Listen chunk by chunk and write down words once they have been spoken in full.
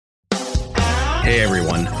Hey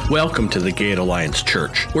everyone, welcome to the Gate Alliance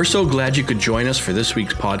Church. We're so glad you could join us for this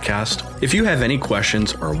week's podcast. If you have any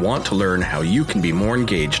questions or want to learn how you can be more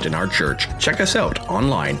engaged in our church, check us out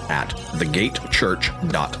online at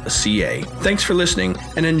thegatechurch.ca. Thanks for listening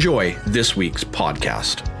and enjoy this week's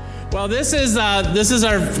podcast. Well, this is our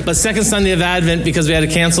second Sunday of Advent because we had to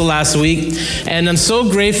cancel last week, and I'm so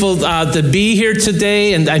grateful to be here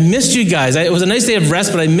today. And I missed you guys. It was a nice day of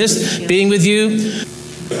rest, but I missed being with you.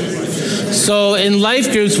 So in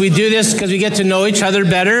life groups, we do this because we get to know each other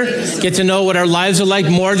better, get to know what our lives are like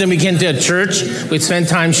more than we can do at church. We spend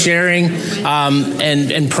time sharing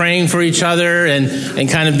and praying for each other and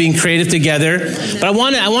kind of being creative together. But I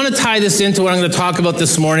want to tie this into what I'm going to talk about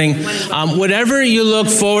this morning. Whatever you look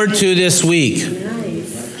forward to this week,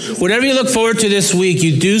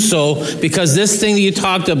 you do so because this thing that you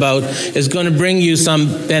talked about is going to bring you some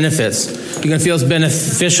benefits. You're going to feel it's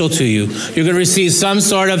beneficial to you. You're going to receive some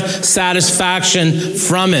sort of satisfaction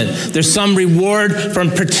from it. There's some reward from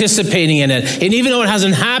participating in it. And even though it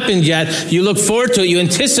hasn't happened yet, you look forward to it, you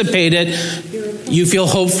anticipate it, you feel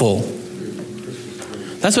hopeful.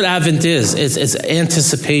 That's what Advent is. It's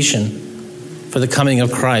anticipation for the coming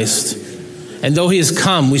of Christ. And though he has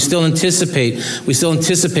come, we still anticipate, and we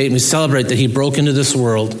celebrate that he broke into this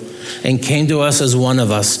world and came to us as one of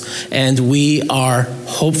us. And we are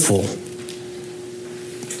hopeful.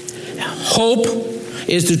 Hope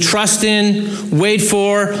is to trust in, wait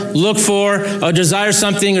for, look for, or desire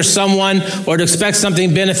something or someone, or to expect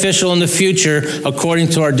something beneficial in the future, according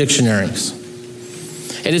to our dictionaries.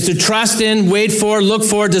 It is to trust in, wait for, look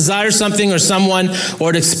for, desire something or someone,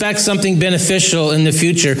 or to expect something beneficial in the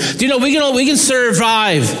future. Do you know, we can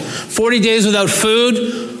survive 40 days without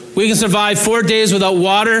food. We can survive 4 days without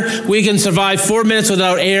water. We can survive 4 minutes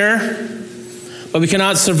without air. But we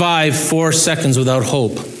cannot survive 4 seconds without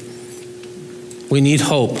hope. We need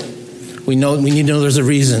hope. We need to know there's a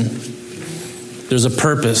reason. There's a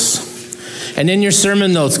purpose. And in your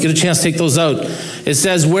sermon notes, get a chance to take those out. It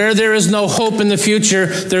says, where there is no hope in the future,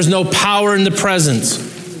 there's no power in the present.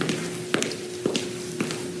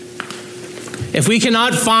 If we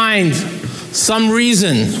cannot find some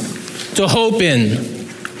reason to hope in,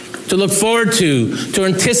 to look forward to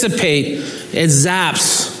anticipate, it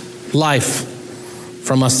zaps life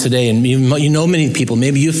from us today. And you know many people,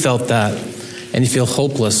 maybe you felt that, and you feel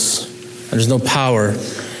hopeless, and there's no power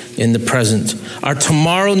in the present. Our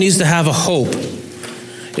tomorrow needs to have a hope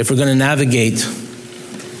if we're going to navigate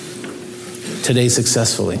today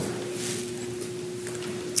successfully.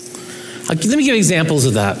 Let me give you examples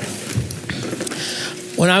of that.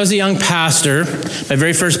 When I was a young pastor, my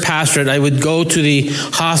very first pastorate, I would go to the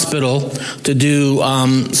hospital to do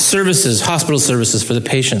hospital services for the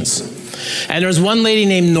patients. And there was one lady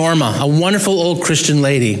named Norma, a wonderful old Christian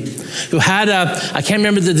lady, who had I can't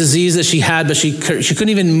remember the disease that she had, but she couldn't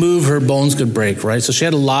even move, her bones could break, right? So she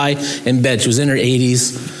had to lie in bed. She was in her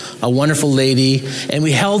 80s, a wonderful lady. And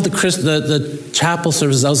we held the chapel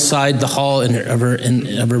services outside the hall of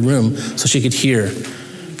her room so she could hear,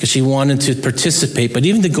 because she wanted to participate. But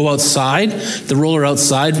even to go outside, the roller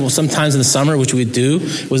outside, well, sometimes in the summer, which we'd do,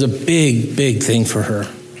 was a big, big thing for her.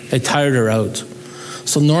 It tired her out.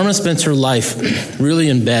 So Norma spent her life really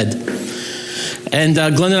in bed. And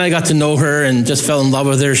Glenn and I got to know her and just fell in love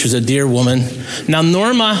with her. She was a dear woman. Now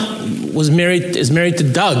Norma is married to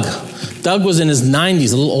Doug. Doug was in his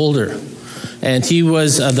 90s, a little older. And he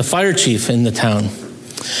was the fire chief in the town.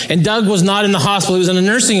 And Doug was not in the hospital, he was in a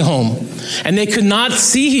nursing home. And they could not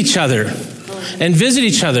see each other and visit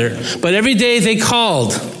each other. But every day they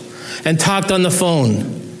called and talked on the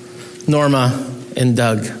phone, Norma and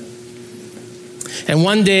Doug. And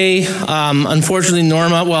one day, unfortunately,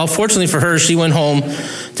 fortunately for her, she went home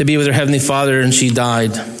to be with her Heavenly Father, and she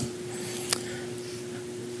died.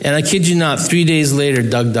 And I kid you not, 3 days later,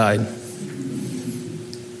 Doug died.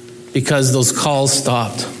 Because those calls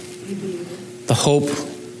stopped. The hope,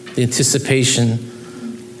 the anticipation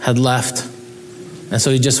had left. And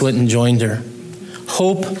so he just went and joined her.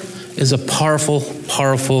 Hope is a powerful,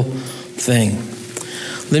 powerful thing.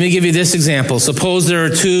 Let me give you this example. Suppose there are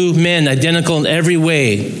two men identical in every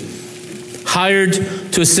way, hired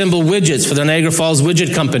to assemble widgets for the Niagara Falls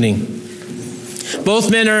Widget Company. Both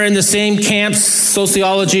men are in the same camps,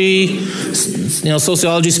 sociology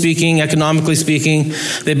speaking, economically speaking.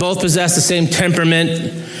 They both possess the same temperament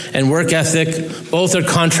and work ethic. Both are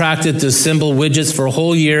contracted to assemble widgets for a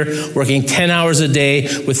whole year, working 10 hours a day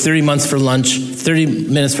with 30 minutes for lunch,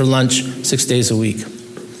 6 days a week.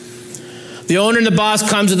 The owner and the boss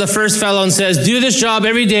comes to the first fellow and says, do this job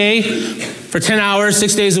every day for 10 hours,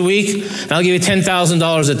 6 days a week, and I'll give you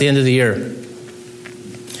 $10,000 at the end of the year.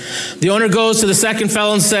 The owner goes to the second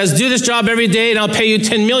fellow and says, do this job every day and I'll pay you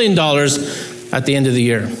 $10 million at the end of the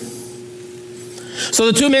year.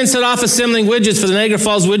 So the two men set off assembling widgets for the Niagara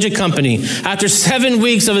Falls Widget Company. After 7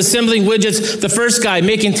 weeks of assembling widgets, the first guy,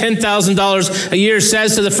 making $10,000 a year,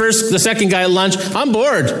 says to the second guy at lunch, I'm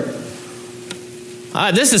bored.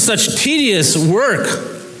 This is such tedious work.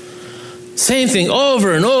 Same thing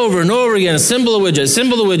over and over and over again. Assemble a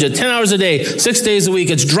widget, 10 hours a day, 6 days a week.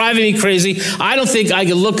 It's driving me crazy. I don't think I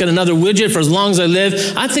can look at another widget for as long as I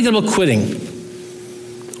live. I'm thinking about quitting.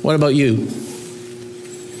 What about you?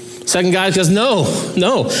 Second guy goes, no,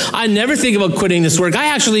 I never think about quitting this work. I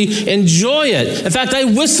actually enjoy it. In fact, I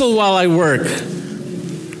whistle while I work.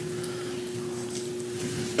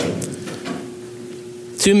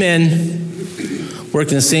 Two men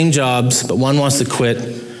working the same jobs, but one wants to quit.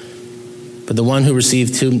 But the one who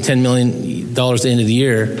received $10 million at the end of the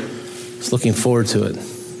year is looking forward to it.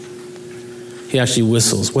 He actually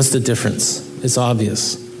whistles. What's the difference? It's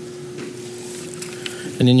obvious.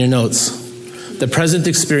 And in your notes, the present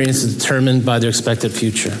experience is determined by their expected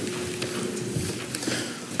future.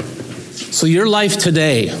 So your life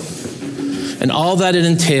today and all that it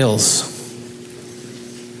entails,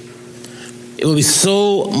 it will be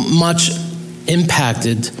so much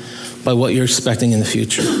impacted by what you're expecting in the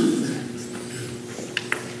future.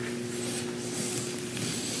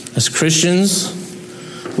 As Christians,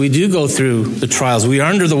 we do go through the trials. We are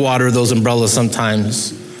under the water of those umbrellas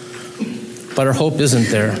sometimes, but our hope isn't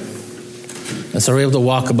there. And so we're able to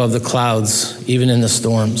walk above the clouds, even in the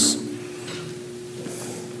storms.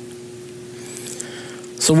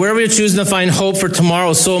 So where we are choosing to find hope for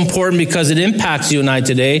tomorrow is so important because it impacts you and I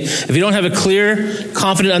today. If you don't have a clear,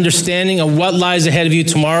 confident understanding of what lies ahead of you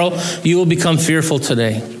tomorrow, you will become fearful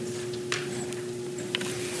today.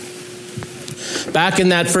 Back in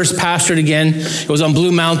that first pastorate again, it was on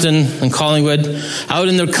Blue Mountain in Collingwood, out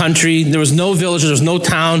in the country. There was no village, there was no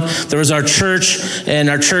town. There was our church, and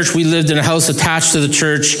our church, we lived in a house attached to the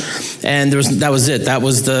church, and that was it. That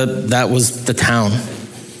was the town.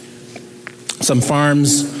 Some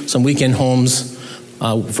farms, some weekend homes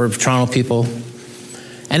for Toronto people.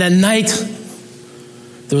 And at night,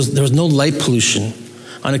 there was no light pollution.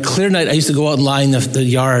 On a clear night, I used to go out and lie in the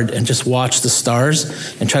yard and just watch the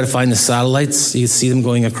stars and try to find the satellites so you could see them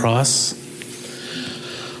going across.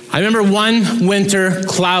 I remember one winter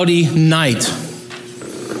cloudy night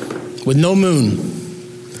with no moon.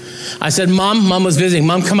 I said, Mom was visiting.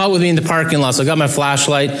 Mom, come out with me in the parking lot. So I got my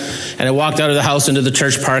flashlight and I walked out of the house into the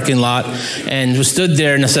church parking lot and stood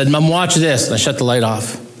there and I said, Mom, watch this. And I shut the light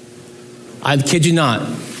off. I kid you not,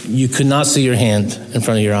 you could not see your hand in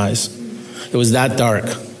front of your eyes. It was that dark.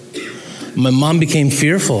 My mom became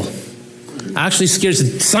fearful. Actually scared.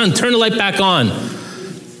 Said, son, turn the light back on.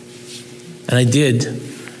 And I did.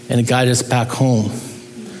 And it guided us back home.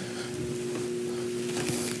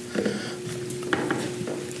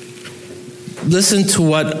 Listen to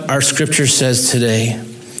what our scripture says today.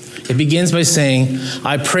 It begins by saying,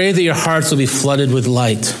 I pray that your hearts will be flooded with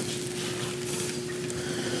light.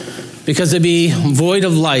 Because to be void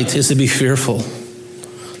of light is to be fearful.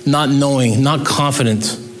 Not knowing, not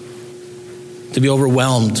confident, to be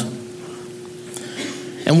overwhelmed.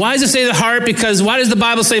 And why does it say the heart? Because why does the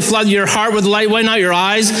Bible say flood your heart with light? Why not your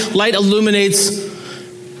eyes? Light illuminates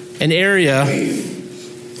an area.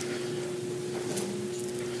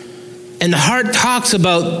 And the heart talks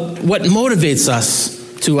about what motivates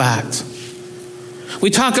us to act. When we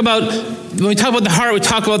talk about the heart, we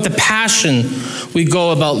talk about the passion we go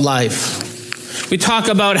about life. We talk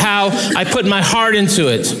about how I put my heart into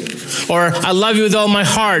it, or I love you with all my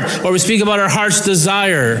heart, or we speak about our heart's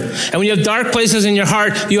desire. And when you have dark places in your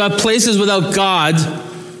heart, you have places without God,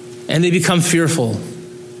 and they become fearful.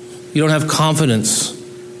 You don't have confidence.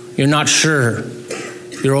 You're not sure.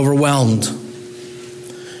 You're overwhelmed.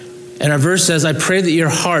 And our verse says, I pray that your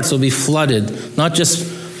hearts will be flooded, not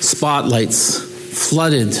just spotlights,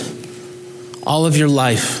 flooded all of your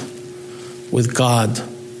life with God.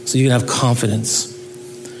 So you can have confidence.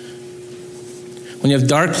 When you have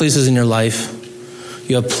dark places in your life,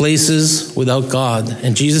 you have places without God.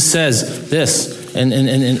 And Jesus says this, and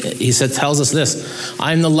he tells us this,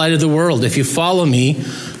 I am the light of the world. If you follow me,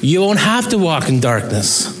 you won't have to walk in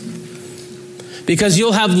darkness. Because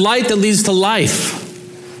you'll have light that leads to life.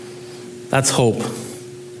 That's hope.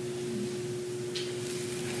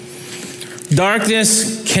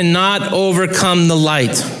 Darkness cannot overcome the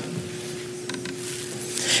light.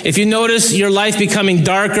 If you notice your life becoming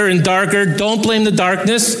darker and darker, don't blame the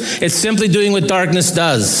darkness. It's simply doing what darkness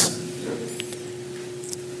does.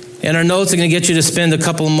 In our notes, I'm going to get you to spend a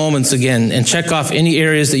couple of moments again and check off any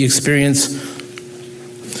areas that you experience.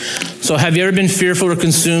 So So have you ever been fearful or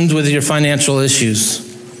consumed with your financial issues?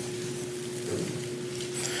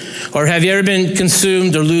 Or have you ever been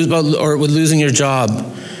consumed or with losing your job?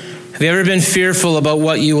 Have you ever been fearful about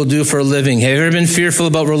what you will do for a living? Have you ever been fearful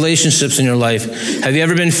about relationships in your life? Have you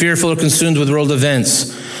ever been fearful or consumed with world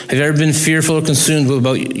events? Have you ever been fearful or consumed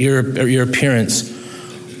about your appearance?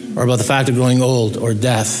 Or about the fact of growing old or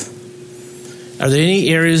death? Are there any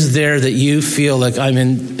areas there that you feel like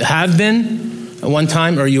have been at one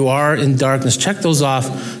time, or you are in darkness? Check those off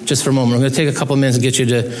just for a moment. I'm going to take a couple of minutes and get you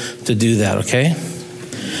to do that, okay?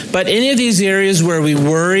 But any of these areas where we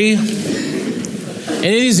worry, any of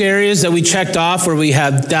these areas that we checked off where we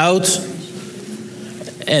have doubt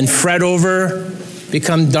and fret over,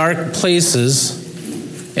 become dark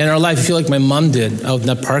places in our life. I feel like my mom did out in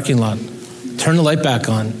that parking lot. Turn the light back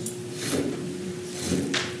on.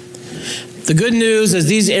 The good news is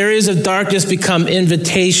these areas of darkness become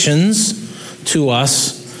invitations to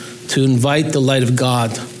us to invite the light of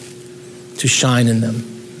God to shine in them.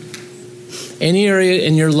 Any area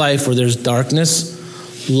in your life where there's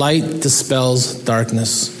darkness, light dispels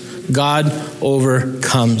darkness. God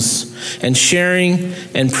overcomes. And sharing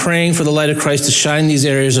and praying for the light of Christ to shine in these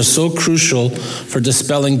areas are so crucial for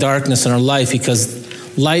dispelling darkness in our life,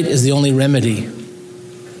 because light is the only remedy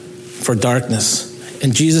for darkness.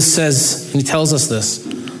 And Jesus says, and he tells us this,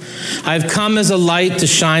 I've come as a light to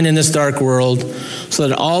shine in this dark world so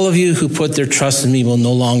that all of you who put their trust in me will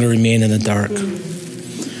no longer remain in the dark.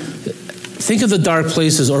 Think of the dark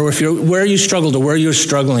places, or where you struggled or where you're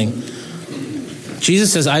struggling.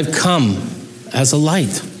 Jesus says, I've come as a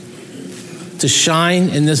light to shine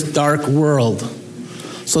in this dark world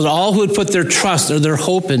so that all who would put their trust or their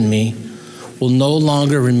hope in me will no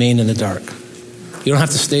longer remain in the dark. You don't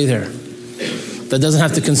have to stay there. That doesn't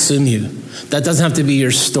have to consume you. That doesn't have to be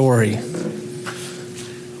your story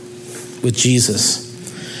with Jesus.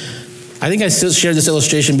 I think I still shared this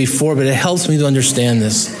illustration before, but it helps me to understand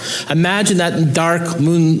this. Imagine that dark,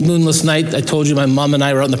 moonless night. I told you my mom and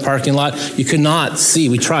I were out in the parking lot. You could not see.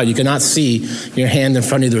 We tried. You could not see your hand in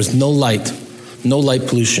front of you. There was no light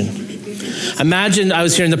pollution. Imagine I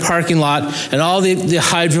was here in the parking lot and all the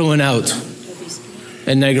hydro went out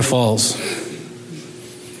in Niagara Falls.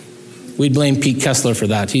 We'd blame Pete Kessler for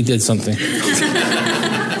that. He did something.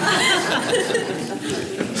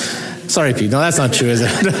 Sorry, Pete. No, that's not true, is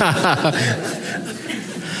it?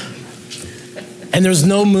 And there's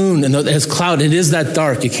no moon, and there's cloud. It is that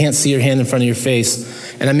dark. You can't see your hand in front of your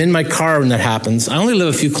face. And I'm in my car when that happens. I only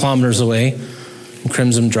live a few kilometers away in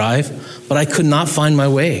Crimson Drive, but I could not find my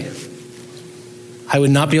way. I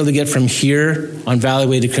would not be able to get from here on Valley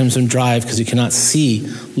Way to Crimson Drive because you cannot see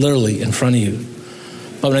literally in front of you.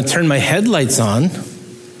 But when I turn my headlights on,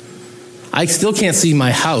 I still can't see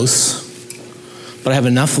my house, but I have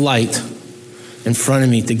enough light in front of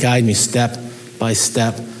me to guide me step by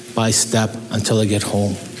step by step until I get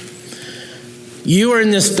home. You are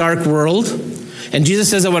in this dark world, and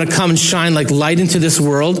Jesus says, I want to come and shine like light into this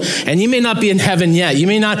world. And you may not be in heaven yet. You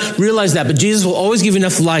may not realize that, but Jesus will always give you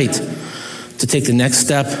enough light to take the next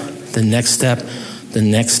step, the next step, the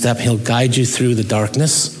next step. He'll guide you through the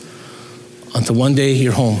darkness until one day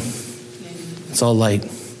you're home. It's all light.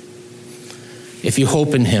 If you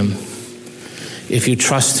hope in him, if you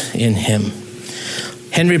trust in him.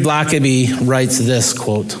 Henry Blackaby writes this,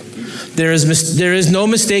 quote, there is no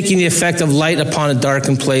mistaking the effect of light upon a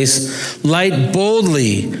darkened place. Light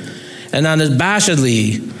boldly and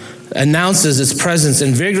unabashedly announces its presence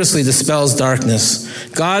and vigorously dispels darkness.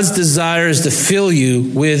 God's desire is to fill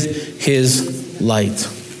you with his light.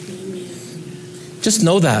 Just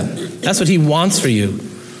know that. That's what he wants for you.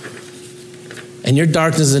 And your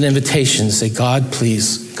darkness is an invitation to say, God,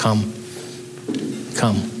 please come.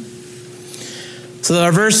 Come. So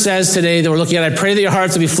our verse says today that we're looking at, I pray that your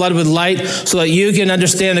hearts will be flooded with light so that you can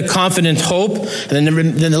understand the confident hope. And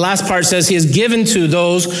then the last part says he has given to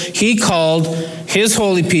those he called his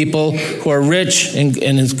holy people who are rich and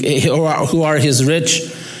who are his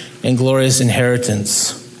rich and glorious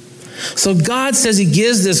inheritance. So God says he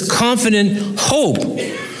gives this confident hope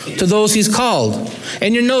to those he's called.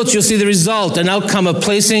 In your notes, you'll see the result, an outcome of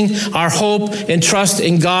placing our hope and trust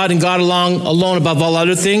in God and God alone above all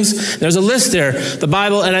other things. There's a list there. The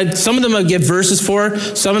Bible, and some of them I give verses for.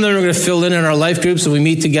 Some of them are going to fill in our life groups when we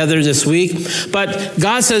meet together this week. But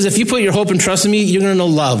God says, if you put your hope and trust in me, you're going to know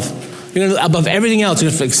love. You're going to know above everything else. You're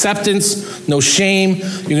going to feel acceptance, no shame.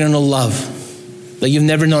 You're going to know love like you've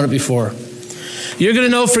never known it before. You're going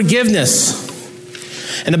to know forgiveness.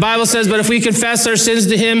 And the Bible says, but if we confess our sins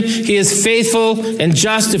to him, he is faithful and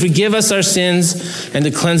just to forgive us our sins and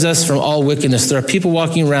to cleanse us from all wickedness. There are people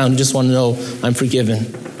walking around who just want to know, I'm forgiven.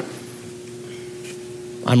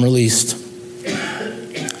 I'm released.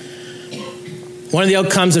 One of the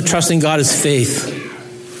outcomes of trusting God is faith.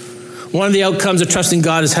 One of the outcomes of trusting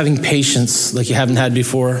God is having patience like you haven't had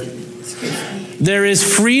before. There is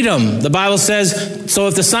freedom. The Bible says, so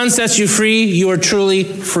if the Son sets you free, you are truly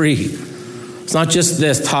free. It's not just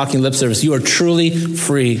this talking lip service. You are truly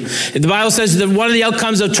free. The Bible says that one of the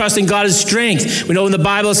outcomes of trusting God is strength. We know in the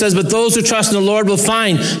Bible it says, but those who trust in the Lord will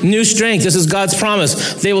find new strength. This is God's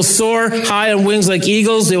promise. They will soar high on wings like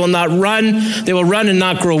eagles. They will not run. They will run and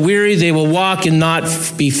not grow weary. They will walk and not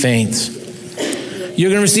be faint. You're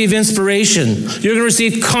going to receive inspiration. You're going to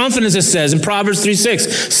receive confidence, it says in Proverbs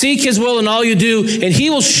 3:6. Seek his will in all you do, and he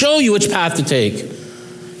will show you which path to take.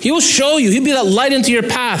 He will show you. He'll be that light into your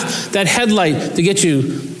path, that headlight to get you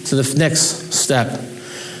to the next step.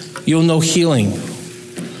 You'll know healing,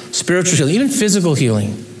 spiritual healing, even physical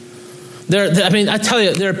healing. I tell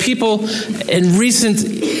you, there are people in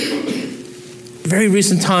very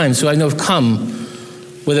recent times who I know have come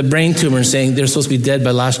with a brain tumor and saying they're supposed to be dead by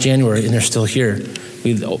last January, and they're still here.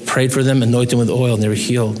 We prayed for them, anointed them with oil, and they were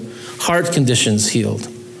healed. Heart conditions healed.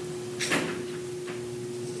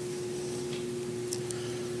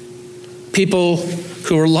 People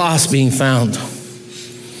who were lost being found.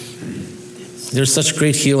 There's such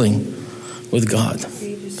great healing with God.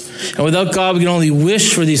 And without God, we can only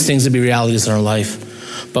wish for these things to be realities in our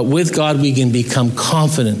life. But with God, we can become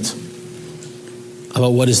confident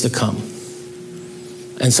about what is to come.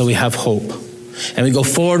 And so we have hope. And we go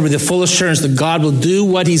forward with the full assurance that God will do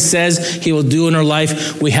what he says he will do in our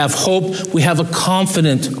life. We have hope. We have a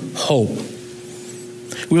confident hope.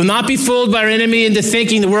 We will not be fooled by our enemy into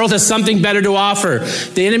thinking the world has something better to offer.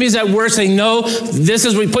 The enemy's at work saying, no, this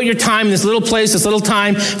is where you put your time in this little place, this little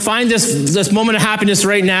time. Find this moment of happiness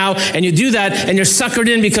right now. And you do that and you're suckered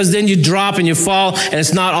in because then you drop and you fall and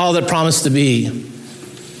it's not all that promised to be.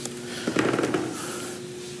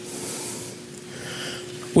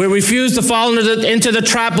 We refuse to fall into the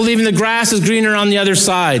trap believing the grass is greener on the other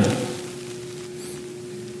side.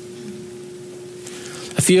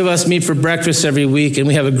 A few of us meet for breakfast every week, and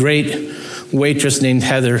we have a great waitress named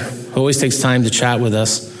Heather who always takes time to chat with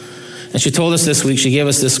us. And she told us this week, she gave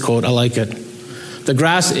us this quote. I like it. If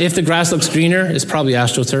the grass looks greener, it's probably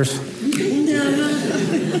AstroTurf.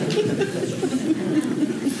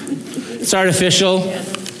 It's artificial.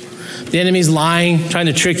 The enemy's lying, trying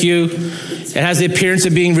to trick you. It has the appearance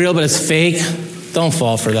of being real, but it's fake. Don't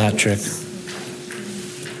fall for that trick.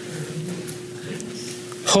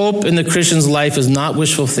 Hope in the Christian's life is not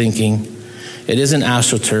wishful thinking. It isn't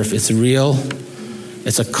AstroTurf. It's real.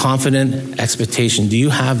 It's a confident expectation. Do you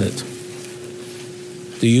have it?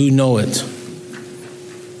 Do you know it?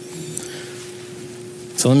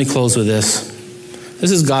 So let me close with this.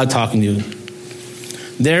 This is God talking to you.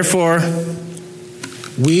 Therefore,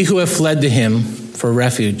 we who have fled to him for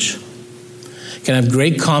refuge can have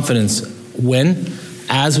great confidence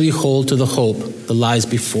as we hold to the hope that lies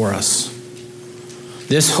before us.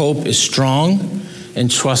 This hope is strong and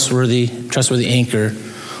trustworthy anchor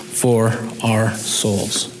for our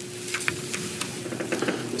souls.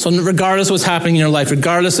 So regardless of what's happening in your life,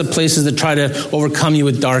 regardless of places that try to overcome you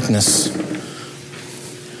with darkness,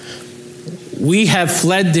 we have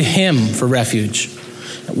fled to him for refuge.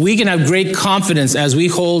 We can have great confidence as we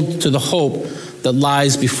hold to the hope that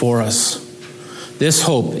lies before us. This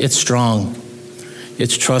hope, it's strong.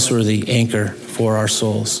 It's trustworthy anchor for our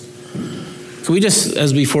souls. Can we just,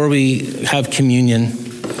 as before we have communion,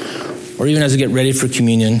 or even as we get ready for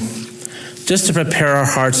communion, just to prepare our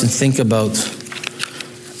hearts and think about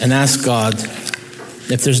and ask God,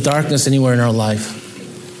 if there's darkness anywhere in our life,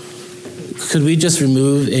 could we just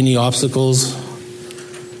remove any obstacles,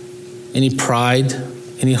 any pride,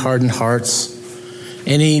 any hardened hearts,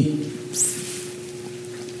 any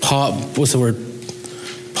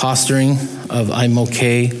posturing of I'm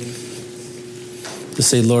okay, to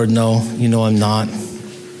say, Lord, no, you know I'm not.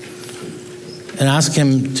 And ask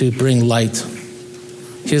him to bring light,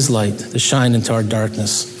 his light, to shine into our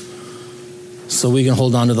darkness so we can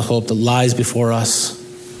hold on to the hope that lies before us,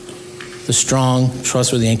 the strong,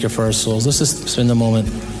 trustworthy anchor for our souls. Let's just spend a moment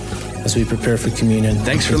as we prepare for communion.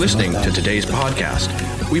 Thanks for listening to today's podcast.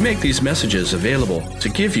 We make these messages available to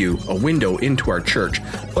give you a window into our church,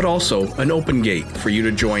 but also an open gate for you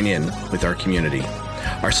to join in with our community.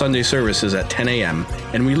 Our Sunday service is at 10 a.m.,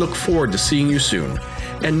 and we look forward to seeing you soon.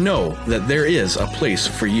 And know that there is a place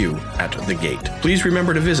for you at the gate. Please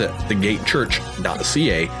remember to visit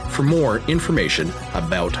thegatechurch.ca for more information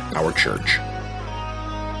about our church.